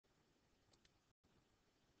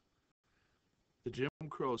The Jim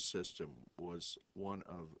Crow system was one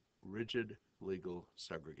of rigid legal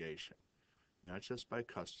segregation, not just by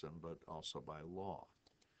custom, but also by law.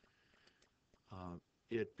 Uh,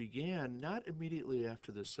 it began not immediately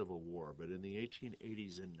after the Civil War, but in the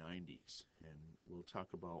 1880s and 90s, and we'll talk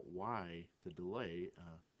about why the delay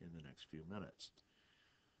in the next few minutes.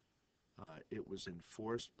 It was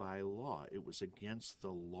enforced by law. It was against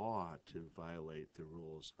the law to violate the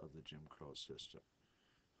rules of the Jim Crow system,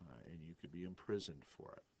 and you could be imprisoned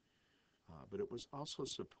for it. But it was also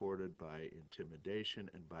supported by intimidation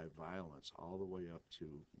and by violence, all the way up to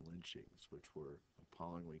lynchings, which were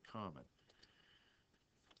appallingly common.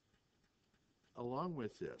 Along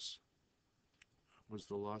with this was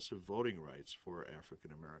the loss of voting rights for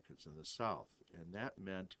African Americans in the South, and that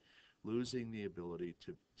meant losing the ability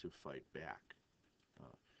to fight back.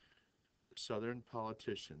 Uh, Southern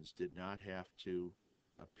politicians did not have to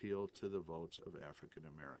appeal to the votes of African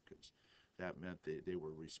Americans. That meant they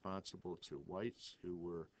were responsible to whites who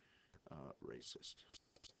were racist.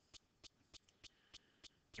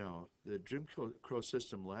 Now, the Jim Crow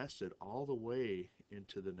system lasted all the way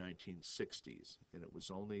into the 1960s, and it was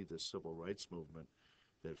only the civil rights movement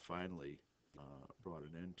that finally brought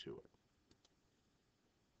an end to it.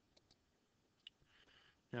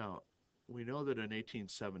 Now, we know that in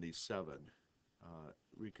 1877,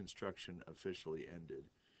 Reconstruction officially ended,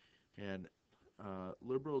 and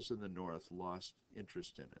liberals in the North lost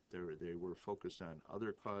interest in it. They were focused on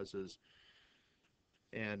other causes,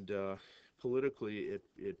 and politically,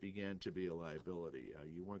 it began to be a liability.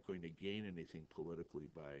 You weren't going to gain anything politically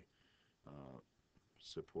by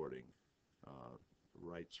supporting uh,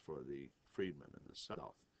 rights for the freedmen in the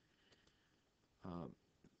South. Um,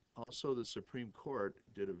 Also, the Supreme Court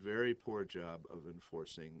did a very poor job of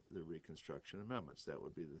enforcing the Reconstruction Amendments. That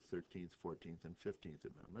would be the 13th, 14th, and 15th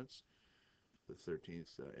Amendments. The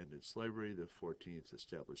 13th ended slavery, the 14th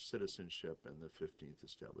established citizenship, and the 15th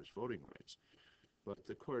established voting rights. But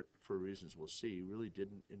the court, for reasons we'll see, really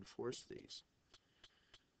didn't enforce these.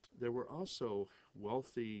 There were also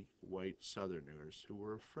wealthy white Southerners who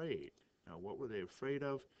were afraid. Now, what were they afraid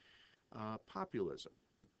of? Populism.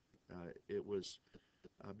 It was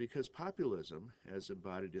because populism, as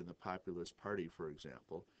embodied in the Populist Party, for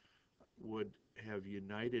example, would have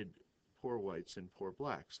united poor whites and poor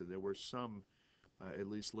blacks. And there were some, at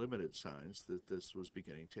least limited signs, that this was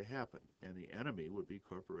beginning to happen. And the enemy would be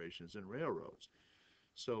corporations and railroads.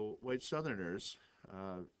 So white Southerners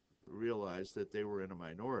realized that they were in a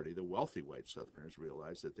minority. The wealthy white Southerners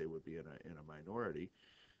realized that they would be in a minority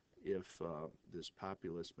if this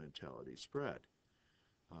populist mentality spread.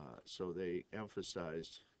 So they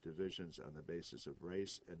emphasized divisions on the basis of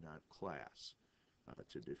race and not class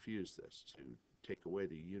to diffuse this, to take away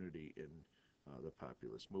the unity in the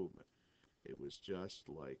populist movement. It was just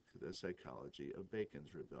like the psychology of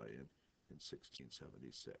Bacon's rebellion in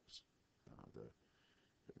 1676.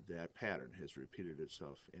 That pattern has repeated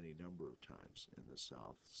itself any number of times in the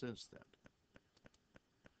South since then.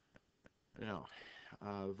 Now,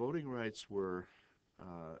 voting rights were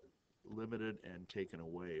limited and taken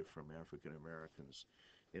away from African Americans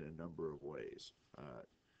in a number of ways.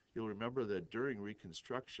 You'll remember that during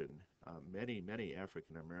Reconstruction, many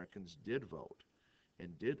African Americans did vote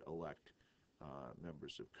and did elect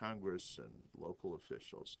members of Congress and local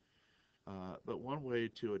officials. But one way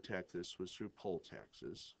to attack this was through poll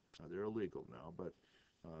taxes. They're illegal now, but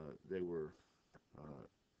they were uh,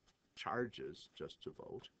 charges just to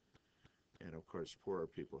vote. And of course, poorer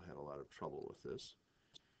people had a lot of trouble with this.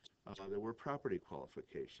 There were property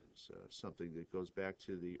qualifications, something that goes back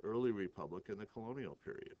to the early republic and the colonial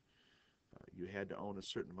period. You had to own a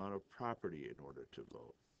certain amount of property in order to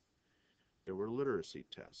vote. There were literacy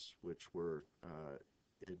tests, which were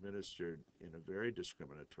administered in a very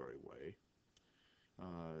discriminatory way.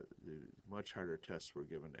 The much harder tests were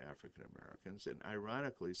given to African Americans, and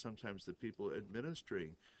ironically, sometimes the people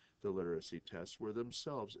administering the literacy tests were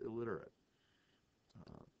themselves illiterate.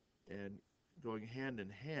 And going hand in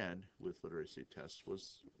hand with literacy tests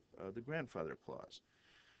was the grandfather clause.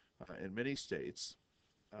 In many states,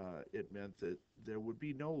 it meant that there would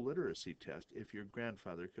be no literacy test if your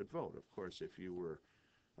grandfather could vote. Of course, if you were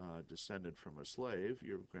descended from a slave,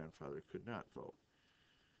 your grandfather could not vote.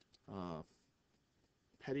 Uh,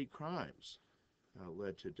 Petty crimes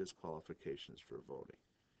led to disqualifications for voting.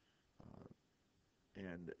 Uh,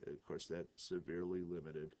 and of course, that severely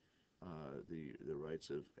limited the rights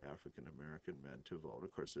of African American men to vote.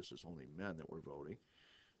 Of course, this is only men that were voting,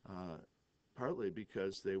 uh, partly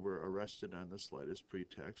because they were arrested on the slightest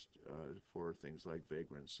pretext for things like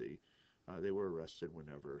vagrancy. They were arrested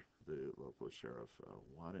whenever the local sheriff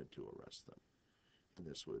wanted to arrest them. And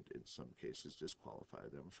this would, in some cases, disqualify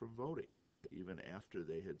them from voting, even after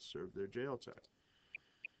they had served their jail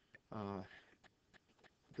time.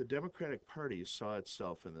 The Democratic Party saw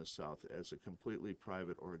itself in the South as a completely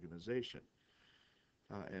private organization,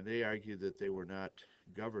 and they argued that they were not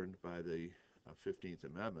governed by the 15th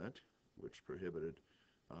Amendment, which prohibited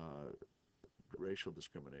racial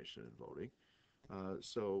discrimination in voting.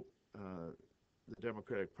 So the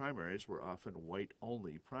Democratic primaries were often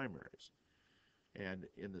white-only primaries. And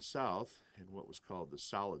in the South, in what was called the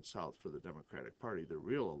Solid South for the Democratic Party, the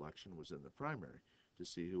real election was in the primary to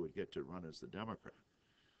see who would get to run as the Democrat.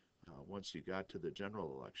 Once you got to the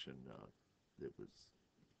general election, it was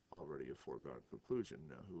already a foregone conclusion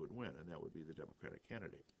who would win, and that would be the Democratic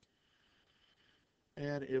candidate.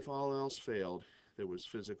 And if all else failed, there was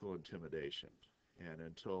physical intimidation. And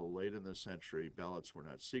until late in the century, ballots were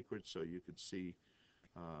not secret, so you could see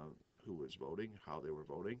who was voting, how they were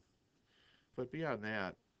voting. But beyond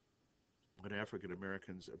that, when African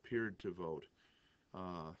Americans appeared to vote,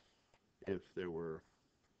 if there were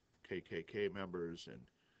KKK members and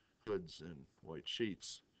hoods and white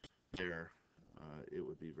sheets there, it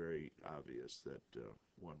would be very obvious that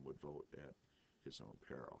one would vote at his own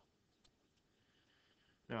peril.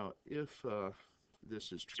 Now, if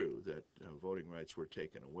this is true, that voting rights were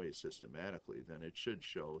taken away systematically, then it should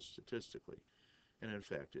show statistically, and in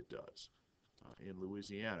fact it does. In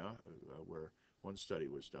Louisiana, where one study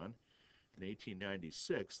was done, in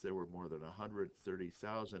 1896 there were more than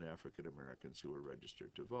 130,000 African Americans who were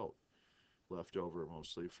registered to vote, left over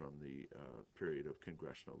mostly from the period of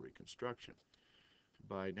congressional Reconstruction.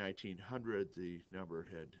 By 1900, the number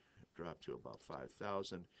had dropped to about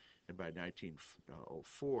 5,000, and by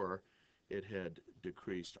 1904, it had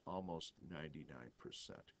decreased almost 99%.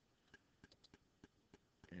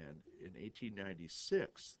 And in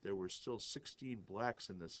 1896, there were still 16 blacks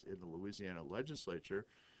in the Louisiana legislature,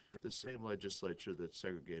 the same legislature that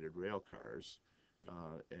segregated rail cars,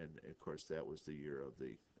 and of course that was the year of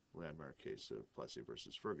the landmark case of Plessy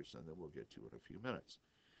versus Ferguson that we'll get to in a few minutes.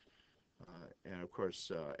 And of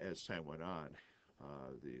course, as time went on,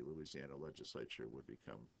 the Louisiana legislature would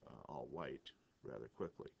become all white rather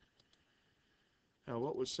quickly. Now,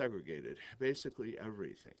 what was segregated? Basically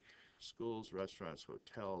everything. Schools, restaurants,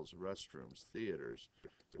 hotels, restrooms, theaters,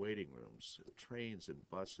 waiting rooms, trains and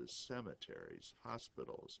buses, cemeteries,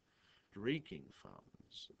 hospitals, drinking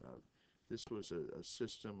fountains. This was a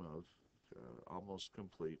system of almost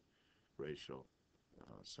complete racial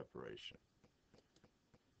separation.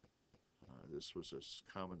 This was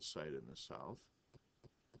a common sight in the South.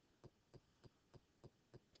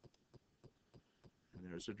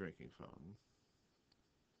 And there's a drinking fountain.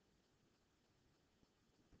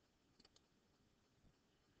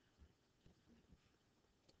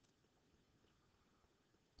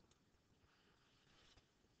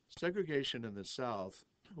 Segregation in the South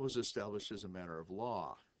was established as a matter of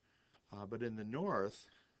law. But in the North,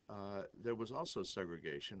 there was also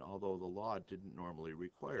segregation, although the law didn't normally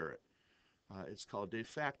require it. It's called de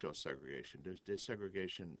facto segregation,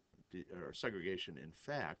 or segregation in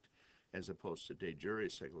fact, as opposed to de jure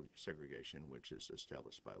segregation, which is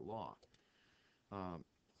established by law.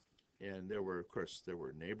 And there were, of course,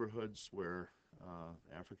 neighborhoods where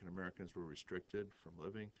African Americans were restricted from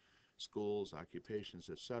living, schools, occupations,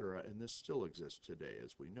 etc., and this still exists today,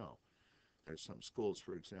 as we know. There's some schools,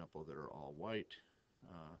 for example, that are all white,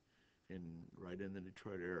 right in the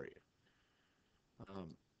Detroit area.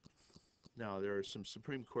 Now, there are some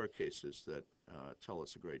Supreme Court cases that tell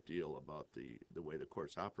us a great deal about the way the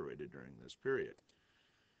courts operated during this period.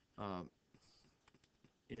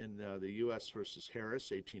 In the U.S. versus Harris,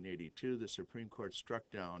 1882, the Supreme Court struck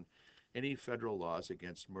down any federal laws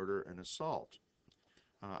against murder and assault,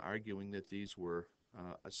 arguing that these were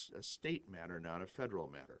a state matter, not a federal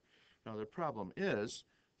matter. Now, the problem is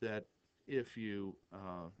that if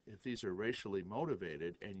these are racially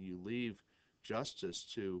motivated and you leave justice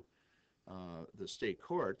to the state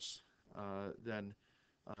courts, then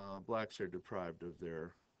blacks are deprived of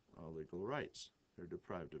their legal rights. They're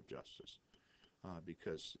deprived of justice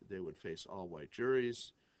because they would face all white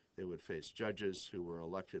juries. They would face judges who were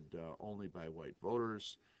elected only by white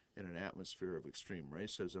voters in an atmosphere of extreme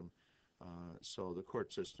racism. So the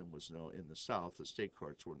court system was in the South, the state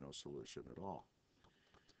courts were no solution at all.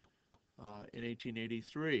 In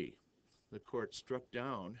 1883, the court struck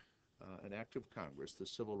down an act of Congress, the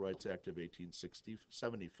Civil Rights Act of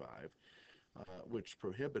 1875, which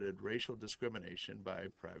prohibited racial discrimination by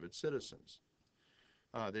private citizens.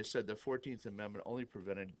 They said the 14th Amendment only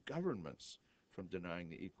prevented governments from denying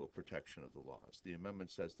the equal protection of the laws. The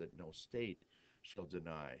amendment says that no state shall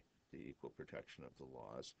deny the equal protection of the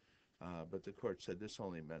laws. But the court said this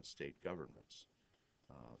only meant state governments.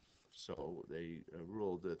 Uh, so they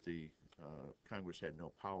ruled that the Congress had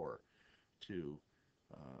no power to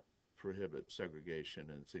uh, prohibit segregation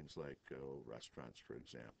in things like restaurants, for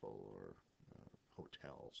example, or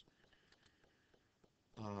hotels.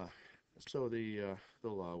 Uh, so the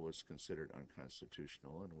law was considered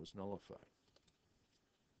unconstitutional and was nullified.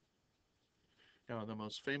 Now, the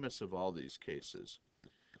most famous of all these cases,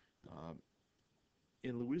 um,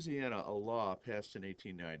 in Louisiana, a law passed in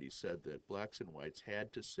 1890 said that blacks and whites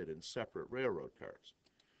had to sit in separate railroad cars.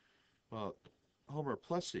 Well, Homer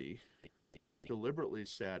Plessy deliberately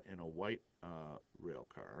sat in a white rail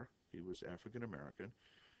car. He was African American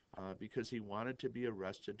because he wanted to be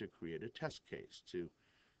arrested to create a test case to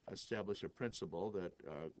establish a principle that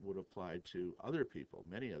would apply to other people,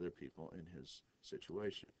 many other people in his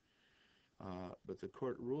situation. But the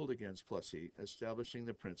court ruled against Plessy, establishing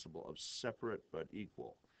the principle of separate but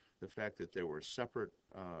equal. The fact that there were separate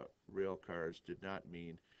rail cars did not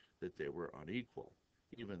mean that they were unequal,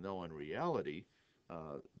 even though in reality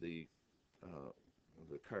the uh,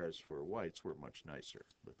 the cars for whites were much nicer,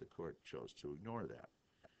 but the court chose to ignore that.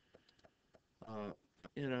 Uh,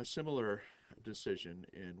 in a similar decision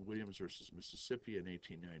in Williams versus Mississippi in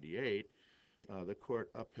 1898, the court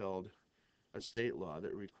upheld a state law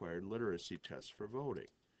that required literacy tests for voting.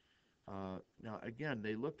 Now, again,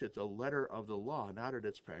 they looked at the letter of the law, not at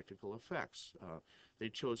its practical effects. They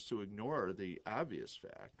chose to ignore the obvious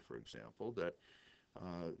fact, for example, that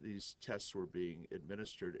these tests were being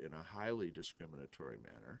administered in a highly discriminatory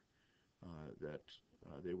manner, that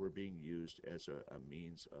they were being used as a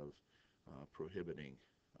means of prohibiting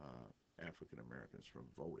African Americans from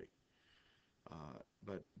voting.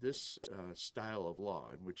 But this style of law,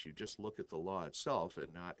 in which you just look at the law itself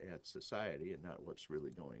and not at society and not what's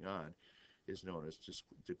really going on, is known as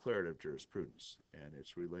declarative jurisprudence, and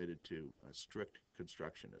it's related to strict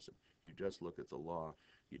constructionism. You just look at the law,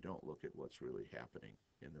 you don't look at what's really happening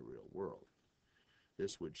in the real world.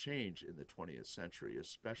 This would change in the 20th century,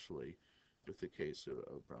 especially with the case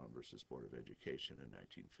of Brown versus Board of Education in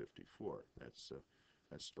 1954. That's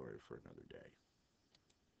a story for another day.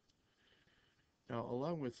 Now,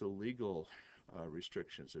 along with the legal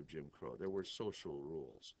restrictions of Jim Crow, there were social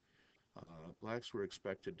rules. Blacks were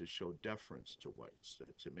expected to show deference to whites,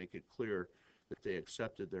 to make it clear that they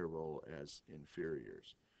accepted their role as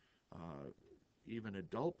inferiors. Even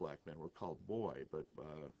adult black men were called boy, but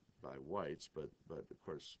by whites, but of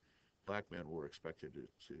course, black men were expected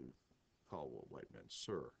to call white men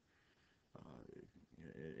sir.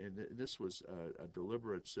 And this was a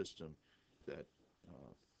deliberate system that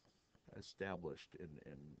established and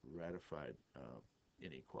ratified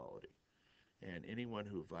inequality. And anyone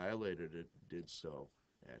who violated it did so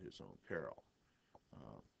at his own peril.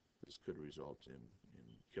 This could result in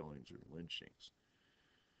killings or lynchings.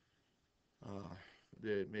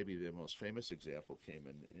 Maybe the most famous example came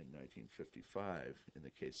in 1955 in the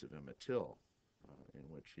case of Emmett Till, in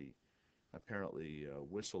which he apparently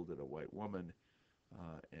whistled at a white woman,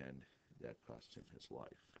 and that cost him his life.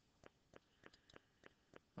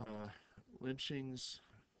 Lynchings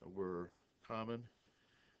were common.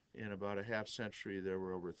 In about a half century, there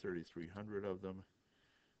were over 3,300 of them.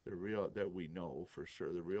 The real that we know for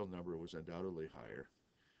sure. The real number was undoubtedly higher.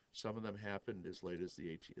 Some of them happened as late as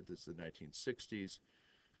the 1960s,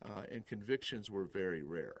 and convictions were very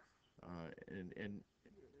rare. And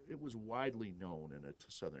it was widely known in a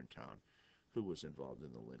southern town who was involved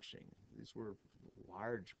in the lynching. These were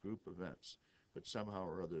large group events, but somehow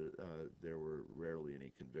or other there were rarely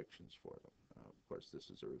any convictions for them. Of course, this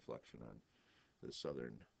is a reflection on the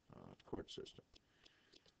southern court system.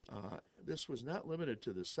 This was not limited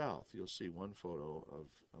to the South. You'll see one photo of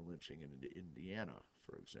a lynching in Indiana,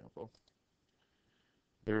 for example.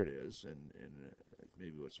 There it is, and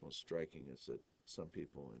maybe what's most striking is that some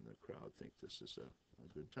people in the crowd think this is a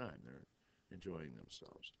good time. They're enjoying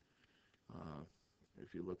themselves.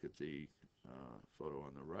 If you look at the photo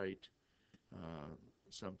on the right,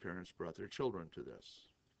 some parents brought their children to this,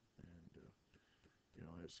 and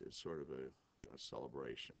it's sort of a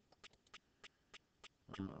celebration.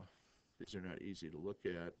 These are not easy to look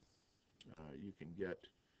at. You can get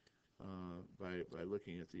by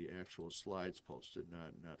looking at the actual slides posted,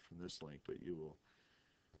 not from this link, but you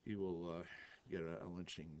will get a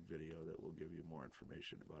lynching video that will give you more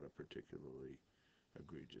information about a particularly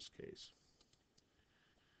egregious case.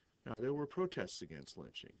 Now, there were protests against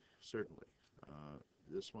lynching, certainly.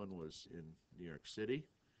 This one was in New York City,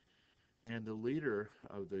 and the leader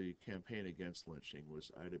of the campaign against lynching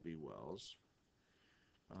was Ida B. Wells.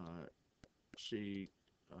 She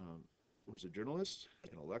was a journalist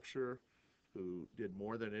and a lecturer who did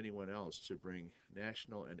more than anyone else to bring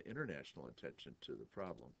national and international attention to the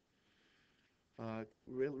problem.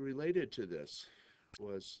 Related to this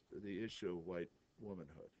was the issue of white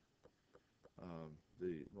womanhood.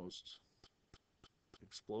 The most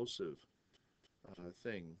explosive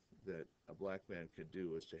thing that a black man could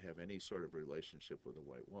do is to have any sort of relationship with a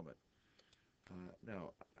white woman.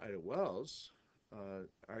 Now, Ida Wells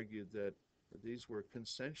argued that these were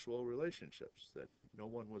consensual relationships, that no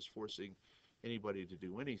one was forcing anybody to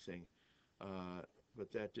do anything,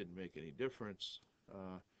 but that didn't make any difference.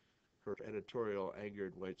 Her editorial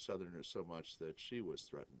angered white Southerners so much that she was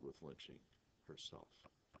threatened with lynching herself.